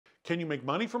Can you make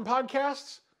money from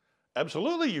podcasts?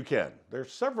 Absolutely you can. There's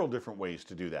several different ways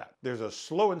to do that. There's a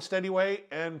slow and steady way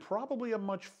and probably a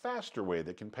much faster way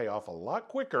that can pay off a lot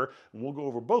quicker, and we'll go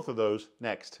over both of those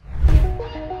next.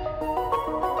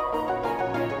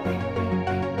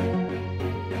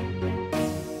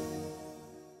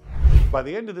 By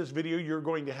the end of this video, you're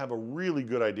going to have a really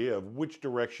good idea of which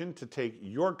direction to take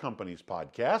your company's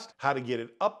podcast, how to get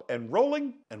it up and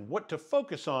rolling, and what to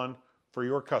focus on for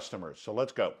your customers. So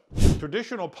let's go.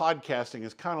 Traditional podcasting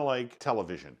is kind of like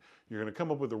television. You're going to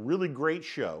come up with a really great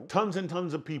show. Tons and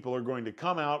tons of people are going to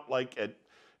come out like at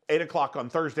 8 o'clock on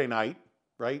Thursday night,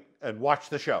 right, and watch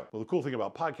the show. Well, the cool thing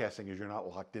about podcasting is you're not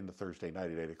locked into Thursday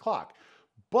night at 8 o'clock.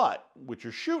 But what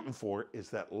you're shooting for is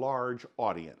that large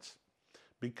audience.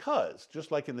 Because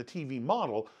just like in the TV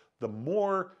model, the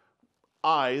more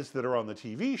eyes that are on the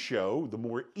TV show, the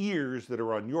more ears that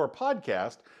are on your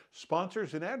podcast,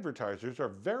 sponsors and advertisers are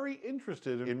very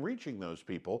interested in reaching those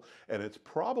people, and it's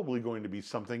probably going to be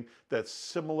something that's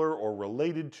similar or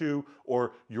related to,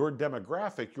 or your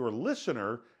demographic, your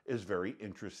listener, is very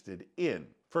interested in.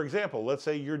 For example, let's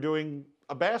say you're doing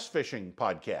a bass fishing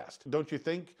podcast. Don't you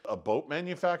think a boat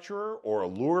manufacturer or a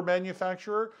lure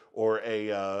manufacturer or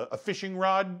a fishing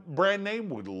rod brand name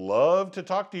would love to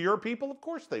talk to your people? Of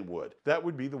course they would. That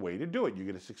would be the way to do it. You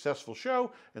get a successful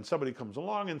show and somebody comes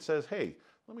along and says, hey,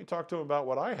 let me talk to them about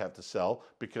what I have to sell,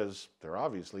 because they're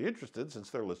obviously interested since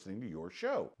they're listening to your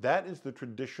show. That is the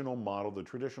traditional model, the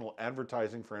traditional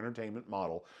advertising for entertainment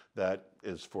model that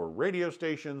is for radio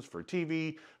stations, for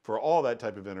TV, for all that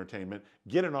type of entertainment.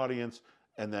 Get an audience,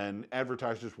 and then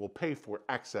advertisers will pay for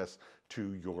access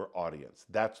to your audience.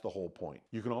 That's the whole point.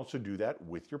 You can also do that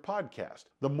with your podcast.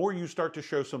 The more you start to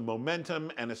show some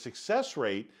momentum and a success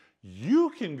rate,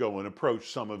 you can go and approach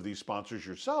some of these sponsors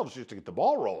yourselves just to get the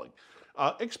ball rolling.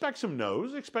 Expect some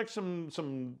no's, expect some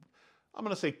I'm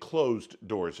going to say closed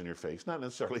doors in your face, not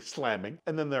necessarily slamming.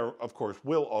 And then there, of course,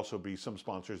 will also be some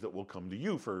sponsors that will come to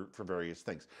you for various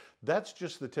things. That's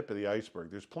just the tip of the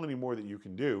iceberg. There's plenty more that you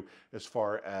can do as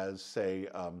far as, say,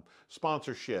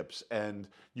 sponsorships, and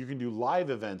you can do live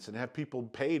events and have people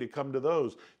pay to come to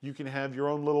those. You can have your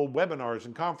own little webinars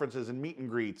and conferences and meet and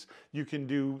greets. You can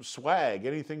do swag,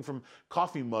 anything from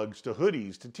coffee mugs to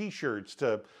hoodies to t-shirts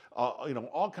to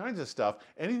all kinds of stuff.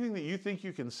 Anything that you think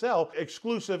you can sell,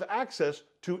 exclusive access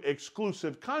to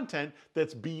exclusive content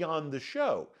that's beyond the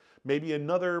show. Maybe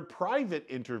another private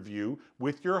interview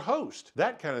with your host.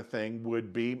 That kind of thing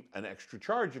would be an extra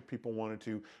charge if people wanted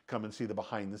to come and see the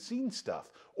behind the scenes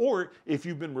stuff. Or if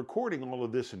you've been recording all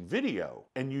of this in video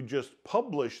and you just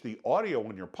publish the audio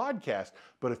on your podcast,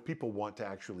 but if people want to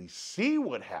actually see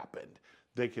what happened,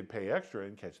 they could pay extra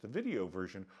and catch the video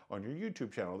version on your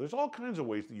YouTube channel. There's all kinds of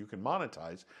ways that you can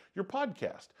monetize your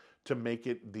podcast to make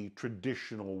it the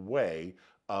traditional way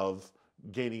of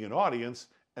gaining an audience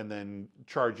and then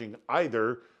charging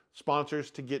either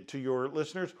sponsors to get to your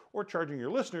listeners or charging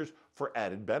your listeners for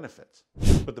added benefits.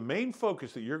 But the main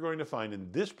focus that you're going to find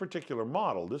in this particular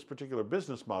model, this particular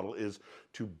business model, is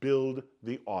to build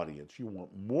the audience. You want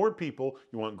more people,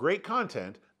 you want great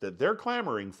content that they're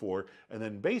clamoring for, and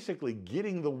then basically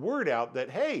getting the word out that,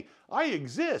 hey, I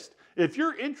exist. If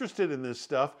you're interested in this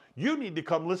stuff, you need to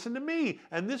come listen to me,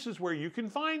 and this is where you can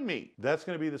find me. That's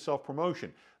going to be the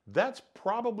self-promotion. That's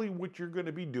probably what you're going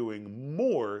to be doing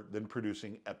more than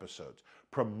producing episodes.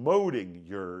 Promoting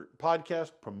your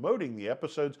podcast, promoting the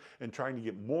episodes, and trying to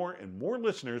get more and more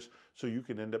listeners so you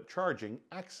can end up charging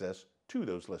access to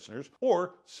those listeners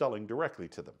or selling directly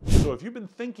to them. So if you've been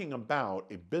thinking about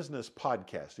a business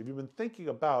podcast, if you've been thinking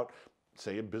about,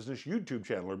 say, a business YouTube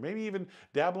channel, or maybe even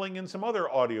dabbling in some other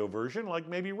audio version, like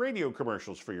maybe radio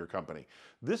commercials for your company,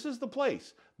 this is the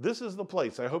place. This is the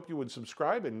place. I hope you would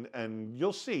subscribe, and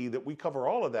you'll see that we cover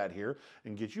all of that here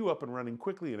and get you up and running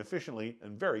quickly and efficiently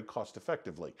and very cost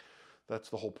effectively. That's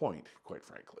the whole point, quite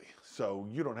frankly. So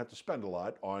you don't have to spend a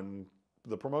lot on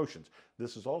the promotions.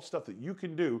 This is all stuff that you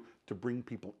can do to bring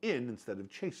people in instead of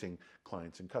chasing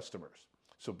clients and customers.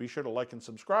 So be sure to like and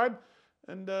subscribe,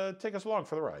 and take us along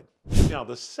for the ride. Now,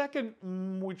 the second,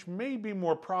 which may be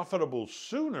more profitable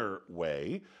sooner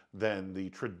way than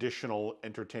the traditional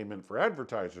entertainment for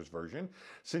advertisers version,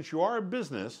 since you are a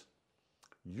business,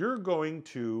 you're going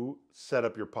to set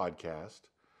up your podcast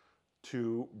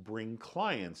to bring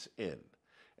clients in.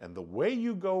 And the way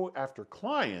you go after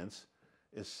clients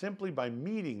is simply by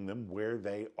meeting them where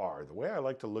they are. The way I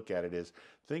like to look at it is,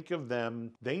 think of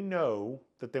them, they know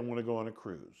that they want to go on a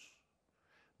cruise.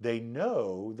 They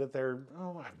know that they're,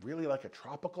 I'd really like a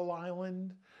tropical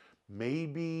island,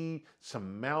 maybe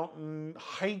some mountain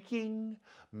hiking,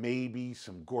 maybe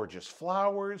some gorgeous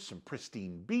flowers, some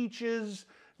pristine beaches.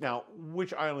 Now,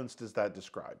 which islands does that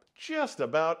describe? Just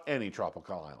about any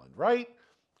tropical island, right?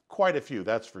 Quite a few,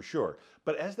 that's for sure.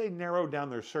 But as they narrow down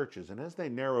their searches and as they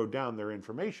narrow down their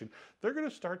information, they're going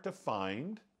to start to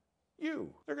find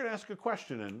you. They're going to ask a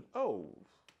question and, oh,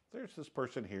 there's this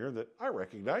person here that I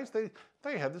recognize. They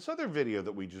had this other video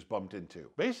that we just bumped into.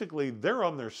 Basically, they're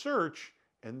on their search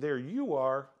and there you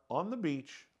are on the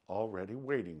beach already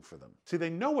waiting for them. See, they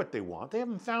know what they want. They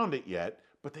haven't found it yet,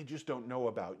 but they just don't know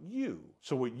about you.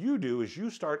 So what you do is you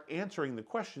start answering the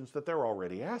questions that they're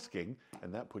already asking,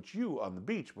 and that puts you on the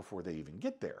beach before they even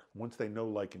get there. Once they know,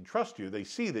 like, and trust you, they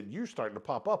see that you're starting to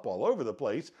pop up all over the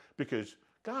place because,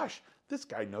 gosh, this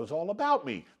guy knows all about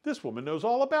me. This woman knows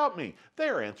all about me.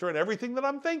 They're answering everything that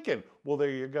I'm thinking. Well, there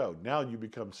you go. Now you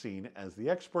become seen as the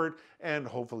expert, and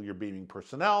hopefully your beaming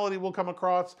personality will come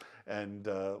across. And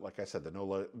like I said, the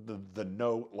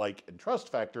know, like, and trust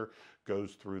factor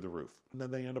goes through the roof. And then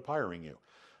they end up hiring you.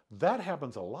 That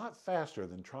happens a lot faster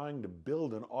than trying to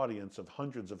build an audience of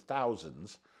hundreds of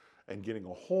thousands and getting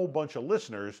a whole bunch of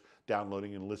listeners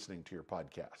downloading and listening to your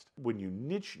podcast. When you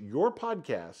niche your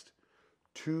podcast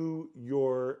to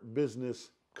your business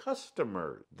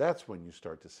customers, that's when you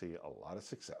start to see a lot of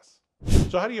success.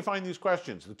 So how do you find these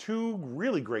questions? The two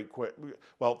really great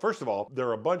well, first of all, there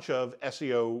are a bunch of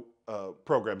SEO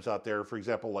programs out there, for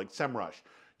example, like SEMrush.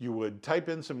 You would type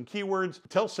in some keywords,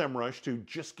 tell SEMrush to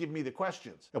just give me the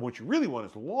questions. And what you really want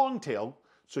is long tail.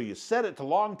 So you set it to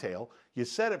long tail, you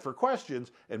set it for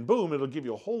questions, and boom, it'll give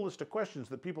you a whole list of questions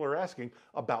that people are asking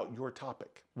about your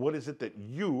topic. What is it that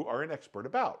you are an expert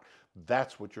about?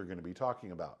 That's what you're going to be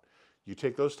talking about. You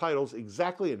take those titles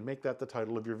exactly and make that the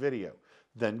title of your video.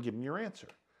 Then give them your answer.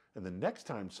 And the next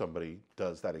time somebody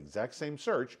does that exact same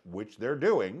search, which they're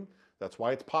doing, that's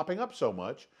why it's popping up so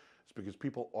much, it's because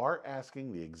people are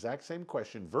asking the exact same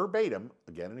question verbatim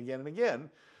again and again and again.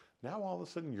 Now all of a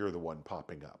sudden you're the one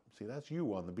popping up. See, that's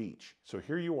you on the beach. So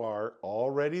here you are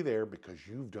already there because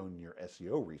you've done your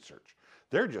SEO research.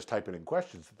 They're just typing in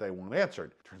questions that they want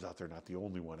answered. Turns out they're not the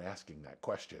only one asking that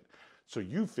question. So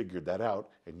you figured that out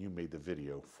and you made the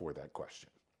video for that question.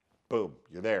 Boom,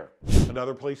 you're there.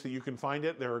 Another place that you can find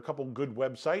it, there are a couple good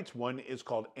websites. One is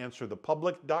called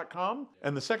answerthepublic.com,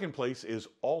 and the second place is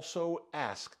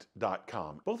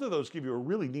alsoasked.com. Both of those give you a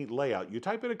really neat layout. You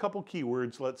type in a couple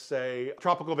keywords, let's say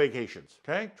tropical vacations,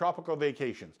 okay? Tropical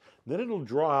vacations. Then it'll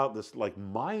draw out this like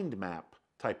mind map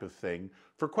type of thing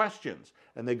for questions,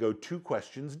 and they go 2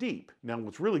 questions deep. Now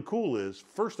what's really cool is,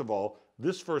 first of all,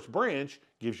 this first branch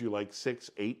gives you like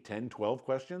 6, 8, 10, 12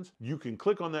 questions. You can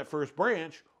click on that first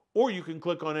branch, or you can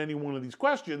click on any one of these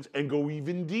questions and go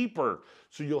even deeper.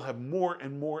 So you'll have more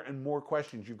and more and more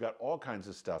questions. You've got all kinds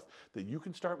of stuff that you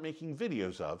can start making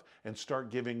videos of and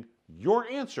start giving your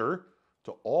answer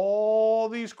to all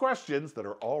these questions that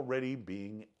are already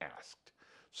being asked.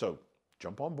 So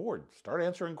jump on board, start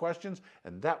answering questions,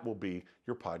 and that will be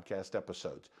your podcast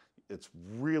episodes. It's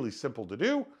really simple to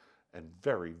do and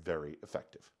very, very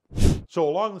effective. So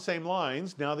along the same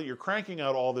lines, now that you're cranking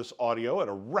out all this audio at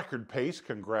a record pace,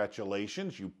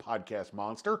 congratulations, you podcast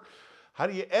monster. How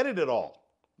do you edit it all?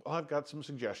 Well, I've got some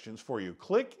suggestions for you.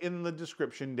 Click in the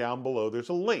description down below. There's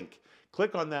a link.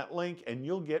 Click on that link and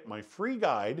you'll get my free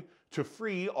guide to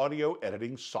free audio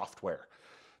editing software.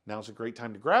 Now's a great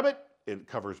time to grab it. It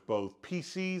covers both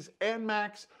PCs and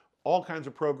Macs, all kinds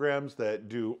of programs that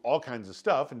do all kinds of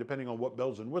stuff, and depending on what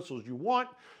bells and whistles you want,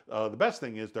 the best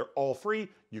thing is they're all free.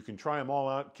 You can try them all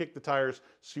out, kick the tires,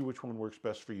 see which one works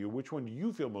best for you, which one do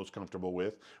you feel most comfortable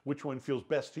with, which one feels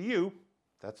best to you.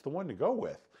 That's the one to go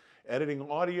with. Editing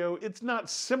audio, it's not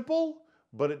simple,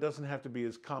 but it doesn't have to be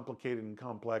as complicated and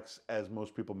complex as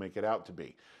most people make it out to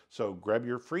be. So grab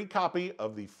your free copy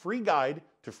of the free guide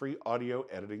to free audio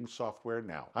editing software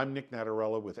now. I'm Nic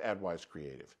Natarella with AdWise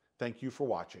Creative. Thank you for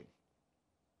watching.